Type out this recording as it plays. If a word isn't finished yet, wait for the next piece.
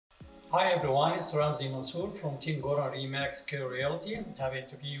Hi everyone, it's Ramzy Mansour from Team Goran Remax Realty. Happy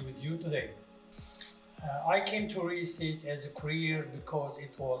to be with you today. I came to real estate as a career because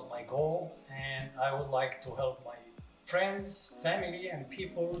it was my goal, and I would like to help my friends, family, and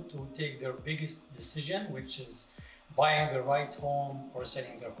people to take their biggest decision, which is buying the right home or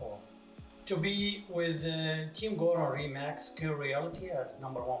selling their home. To be with Team Goran Remax Realty as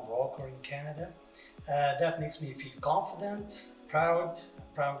 #1 broker in Canada, that makes me feel confident, proud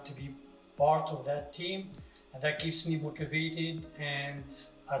to be part of that team, and that keeps me motivated and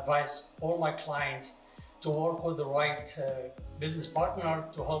advise all my clients to work with the right business partner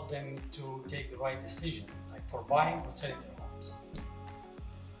to help them to take the right decision, like for buying or selling their homes.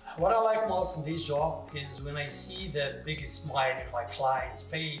 What I like most in this job is when I see the biggest smile in my client's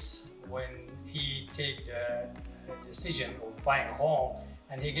face when he take the decision of buying a home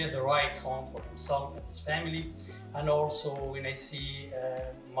and he get the right home for himself and his family, and also when I see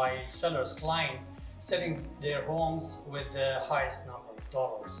my seller's client selling their homes with the highest number of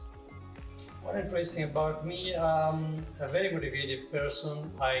dollars. What interesting about me, I'm a very motivated person.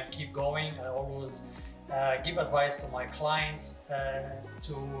 I keep going. I always give advice to my clients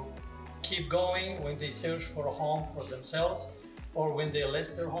to keep going when they search for a home for themselves or when they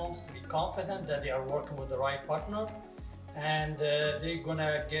list their homes, to be confident that they are working with the right partner and they're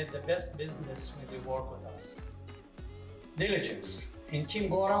gonna get the best business when they work with us. Diligence. In Team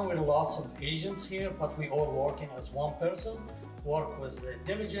Goran, we're lots of agents here, but we all working as one person, work with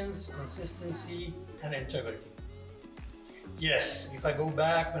diligence, consistency, and integrity. Yes, if I go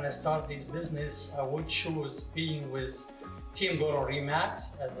back when I started this business, I would choose being with Team Goran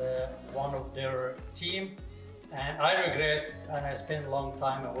Remax as one of their team. And I regret, and I spent a long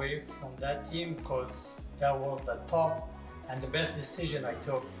time away from that team because that was the top and the best decision I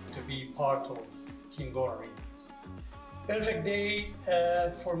took to be part of Team Goran Remax. Perfect day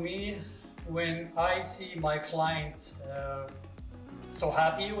for me when I see my client so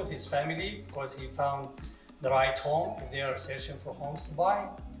happy with his family because he found the right home if they are searching for homes to buy,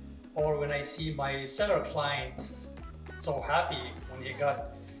 or when I see my seller client so happy when he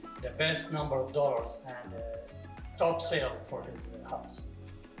got the best number of dollars and top sale for his house.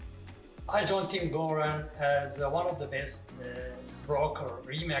 I joined Team Goran as one of the best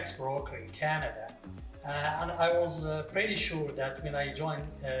Remax broker in Canada. And I was pretty sure that when I joined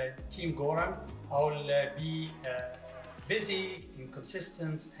Team Goran, I will be busy,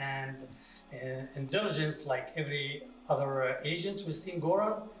 inconsistent, and diligent like every other agent with Team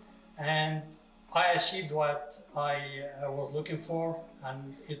Goran. And I achieved what I was looking for,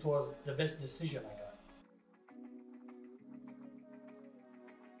 and it was the best decision I got.